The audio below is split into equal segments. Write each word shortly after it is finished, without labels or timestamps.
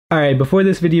Alright, before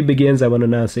this video begins, I want to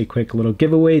announce a quick little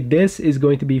giveaway. This is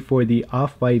going to be for the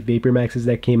Off-White Vapor Maxes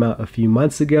that came out a few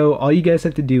months ago. All you guys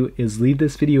have to do is leave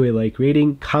this video a like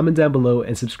rating, comment down below,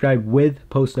 and subscribe with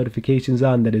post notifications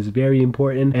on. That is very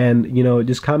important. And, you know,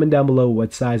 just comment down below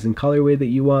what size and colorway that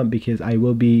you want, because I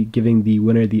will be giving the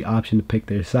winner the option to pick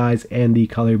their size and the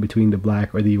color between the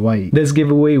black or the white. This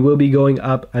giveaway will be going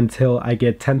up until I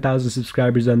get 10,000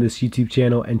 subscribers on this YouTube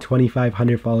channel and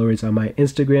 2,500 followers on my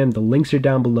Instagram. The links are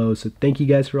down below. So thank you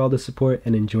guys for all the support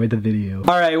and enjoy the video.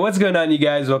 Alright, what's going on, you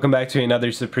guys? Welcome back to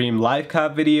another Supreme Live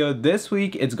Cop video. This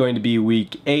week it's going to be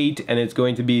week 8 and it's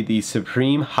going to be the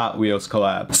Supreme Hot Wheels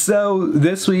collab. So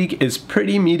this week is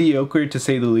pretty mediocre to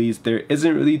say the least. There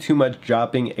isn't really too much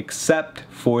dropping except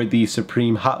for the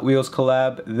Supreme Hot Wheels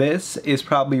collab. This is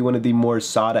probably one of the more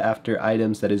sought after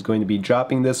items that is going to be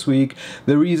dropping this week.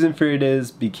 The reason for it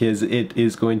is because it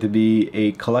is going to be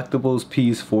a collectibles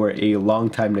piece for a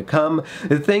long time to come.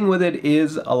 The thing with it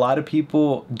is a lot of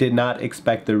people did not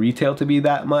expect the retail to be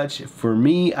that much. For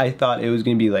me, I thought it was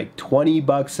going to be like 20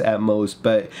 bucks at most,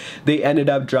 but they ended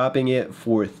up dropping it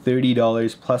for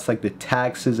 $30 plus like the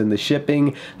taxes and the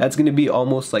shipping. That's going to be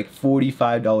almost like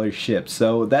 $45 shipped.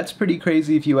 So that's pretty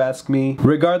crazy if you ask me.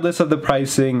 Regardless of the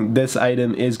pricing, this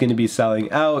item is going to be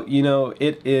selling out. You know,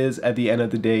 it is at the end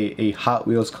of the day a Hot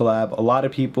Wheels collab. A lot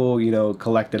of people, you know,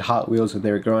 collected Hot Wheels when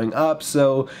they were growing up.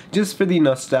 So just for the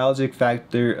nostalgic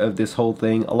factor of this whole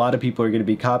thing, a lot of people are going to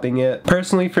be copying it.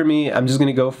 Personally, for me, I'm just going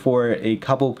to go for a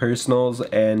couple personals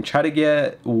and try to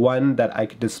get one that I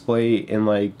could display in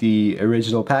like the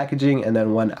original packaging and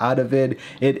then one out of it.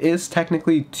 It is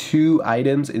technically 2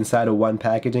 items inside of one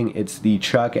packaging. It's the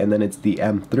truck and then it's the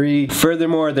M3.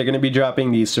 Furthermore, they're going to be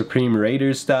dropping the Supreme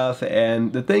Raiders stuff,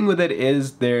 and the thing with it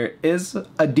is there is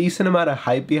a decent amount of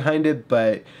hype behind it,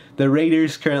 but the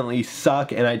Raiders currently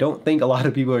suck, and I don't think a lot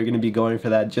of people are going to be going for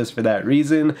that just for that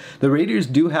reason. The Raiders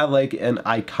do have like an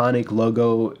iconic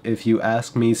logo, if you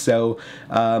ask me, so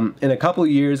in a couple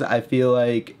years I feel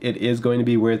like it is going to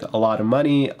be worth a lot of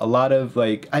money. A lot of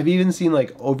like, I've even seen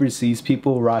like overseas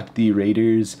people rock the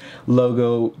Raiders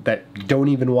logo that don't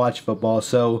even watch football,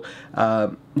 so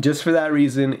just for that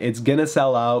reason it's gonna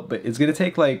sell out, but it's gonna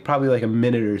take like probably like a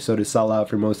minute or so to sell out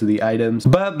for most of the items.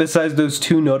 But besides those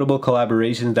 2 notable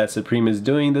collaborations that Supreme is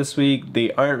doing this week, they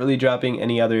aren't really dropping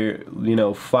any other, you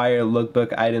know, fire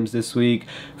lookbook items this week.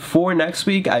 For next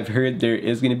week, I've heard there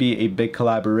is gonna be a big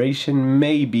collaboration,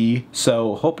 maybe,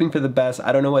 so hoping for the best.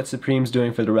 I don't know what Supreme's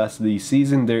doing for the rest of the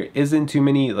season. There isn't too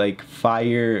many like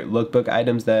fire lookbook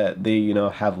items that they, you know,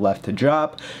 have left to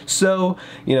drop, so,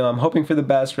 you know, I'm hoping for the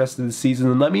best rest of the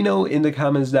season. Let me know in the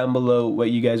comments down below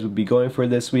what you guys would be going for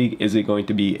this week. Is it going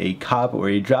to be a cop or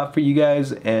a drop for you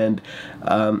guys? And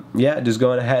yeah, just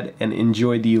going ahead and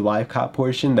enjoy the live cop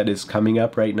portion that is coming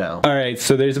up right now. Alright,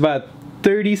 so there's about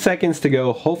 30 seconds to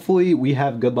go. Hopefully we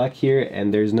have good luck here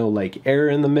and there's no like error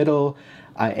in the middle.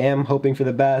 I am hoping for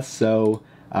the best, so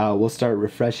we'll start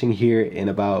refreshing here in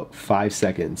about 5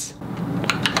 seconds.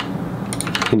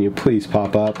 Can you please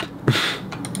pop up?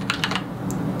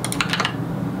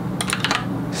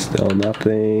 Still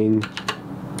nothing.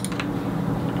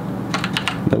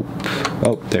 Nope.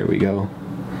 Oh, there we go.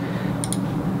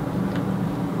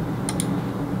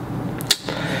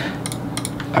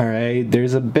 Alright,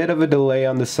 there's a bit of a delay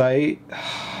on the site.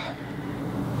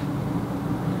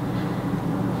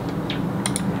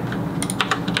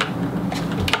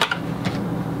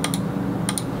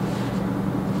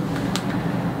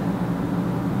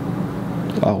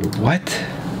 Oh, what?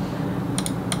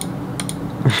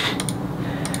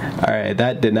 Alright,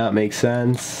 that did not make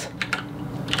sense.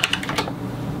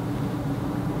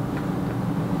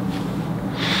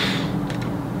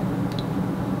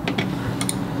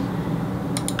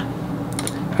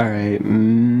 Alright,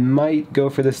 might go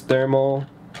for this thermal.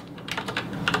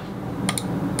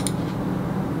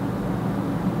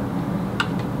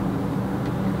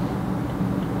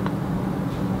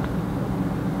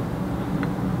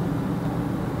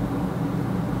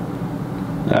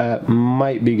 That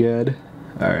might be good.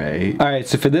 Alright,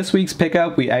 so for this week's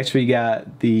pickup, we actually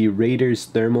got the Raiders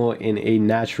Thermal in a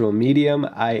natural medium.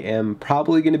 I am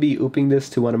probably going to be ooping this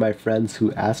to one of my friends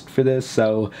who asked for this,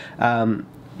 so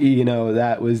you know,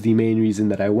 that was the main reason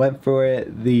that I went for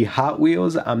it. The Hot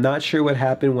Wheels, I'm not sure what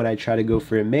happened when I try to go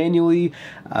for it manually.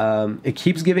 It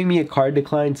keeps giving me a card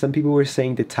decline. Some people were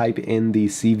saying to type in the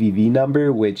CVV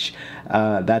number, which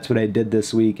that's what I did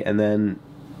this week, and then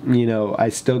you know, I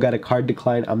still got a card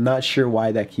decline. I'm not sure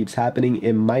why that keeps happening.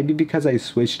 It might be because I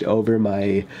switched over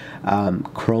my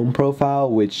Chrome profile,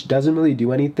 which doesn't really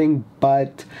do anything,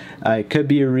 but it could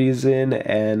be a reason.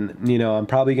 And you know, I'm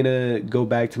probably gonna go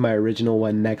back to my original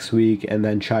one next week and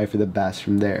then try for the best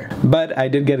from there. But I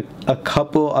did get a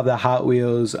couple of the Hot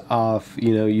Wheels off,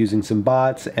 you know, using some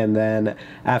bots, and then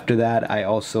after that I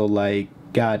also like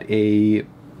got a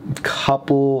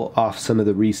couple off some of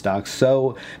the restocks.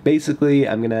 So basically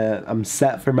I'm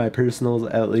set for my personals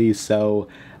at least, so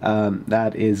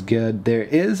that is good. There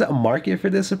is a market for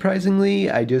this,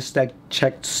 surprisingly. I just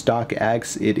checked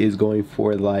StockX. It is going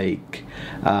for like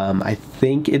I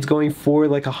think it's going for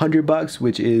like $100,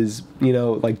 which is, you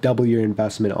know, like double your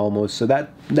investment almost, so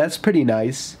that's pretty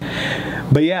nice.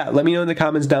 But yeah, let me know in the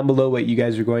comments down below what you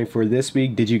guys are going for this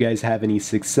week. Did you guys have any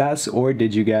success, or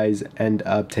did you guys end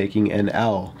up taking an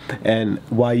L? And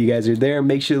while you guys are there,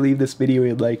 make sure to leave this video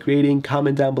a like rating,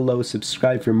 comment down below,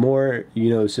 subscribe for more, you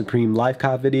know, Supreme live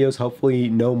cop videos. Hopefully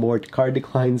no more card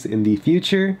declines in the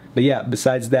future. But yeah,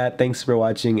 besides that, thanks for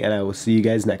watching, and I will see you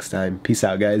guys next time. Peace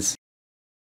out, guys.